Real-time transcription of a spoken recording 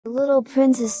The Little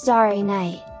Prince's Starry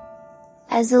Night.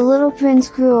 As the little prince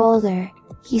grew older,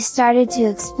 he started to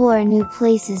explore new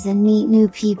places and meet new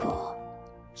people.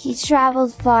 He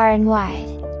traveled far and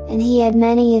wide, and he had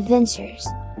many adventures,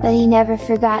 but he never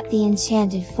forgot the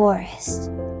enchanted forest,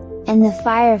 and the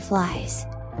fireflies,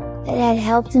 that had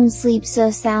helped him sleep so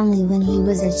soundly when he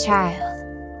was a child.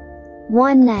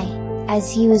 One night,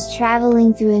 as he was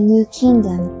traveling through a new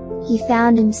kingdom, he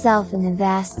found himself in a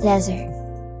vast desert.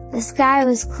 The sky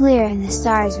was clear and the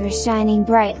stars were shining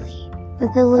brightly,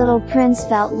 but the little prince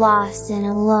felt lost and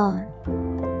alone.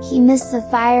 He missed the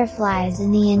fireflies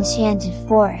in the enchanted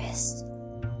forest.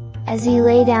 As he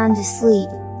lay down to sleep,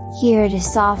 he heard a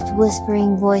soft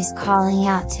whispering voice calling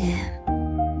out to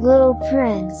him. Little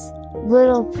prince,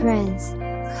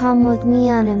 come with me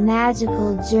on a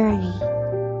magical journey."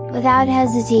 Without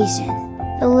hesitation,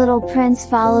 the little prince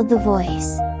followed the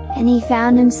voice, and he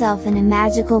found himself in a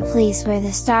magical place where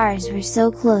the stars were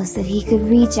so close that he could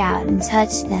reach out and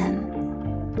touch them.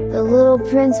 The little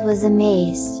prince was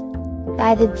amazed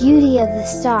by the beauty of the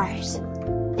stars,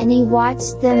 and he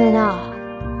watched them in awe.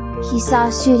 He saw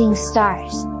shooting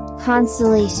stars,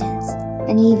 constellations,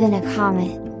 and even a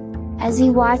comet. As he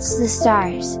watched the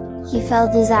stars, he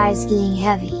felt his eyes getting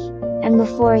heavy, and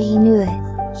before he knew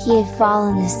it, he had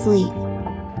fallen asleep.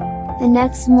 The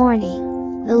next morning,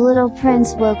 the little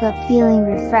prince woke up feeling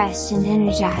refreshed and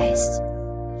energized.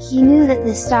 He knew that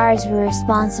the stars were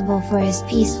responsible for his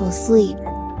peaceful sleep,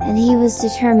 and he was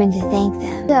determined to thank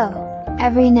them. So,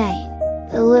 every night,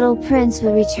 the little prince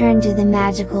would return to the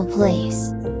magical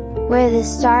place, where the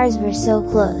stars were so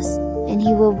close, and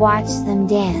he would watch them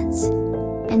dance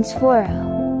and twirl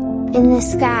in the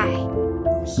sky.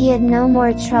 He had no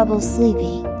more trouble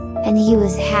sleeping, and he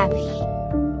was happy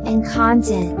and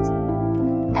content.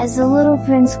 As the little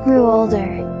prince grew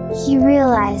older, he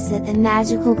realized that the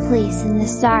magical place and the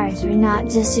stars were not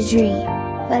just a dream,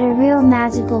 but a real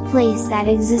magical place that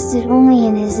existed only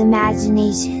in his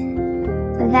imagination.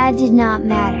 But that did not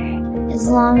matter, as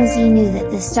long as he knew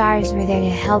that the stars were there to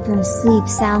help him sleep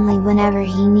soundly whenever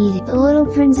he needed. The Little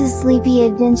Prince's Sleepy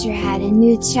Adventure had a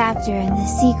new chapter, and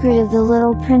the secret of the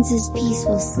little prince's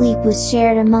peaceful sleep was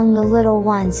shared among the little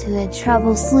ones who had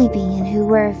trouble sleeping and who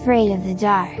were afraid of the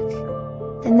dark.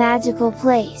 The magical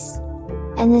place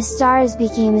and the stars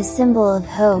became a symbol of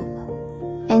hope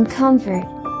and comfort,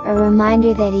 a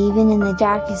reminder that even in the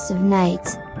darkest of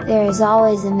nights, there is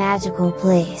always a magical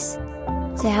place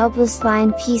to help us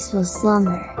find peaceful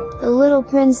slumber. The little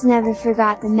prince never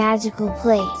forgot the magical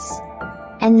place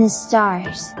and the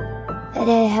stars that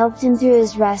had helped him through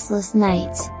his restless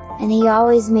nights, and he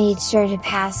always made sure to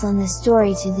pass on the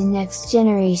story to the next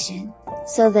generation,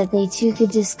 so that they too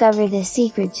could discover the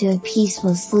secret to a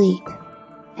peaceful sleep.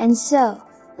 And so,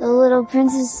 the Little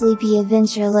Prince's Sleepy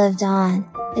Adventure lived on,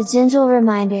 a gentle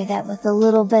reminder that with a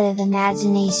little bit of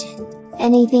imagination,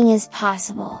 anything is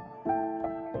possible.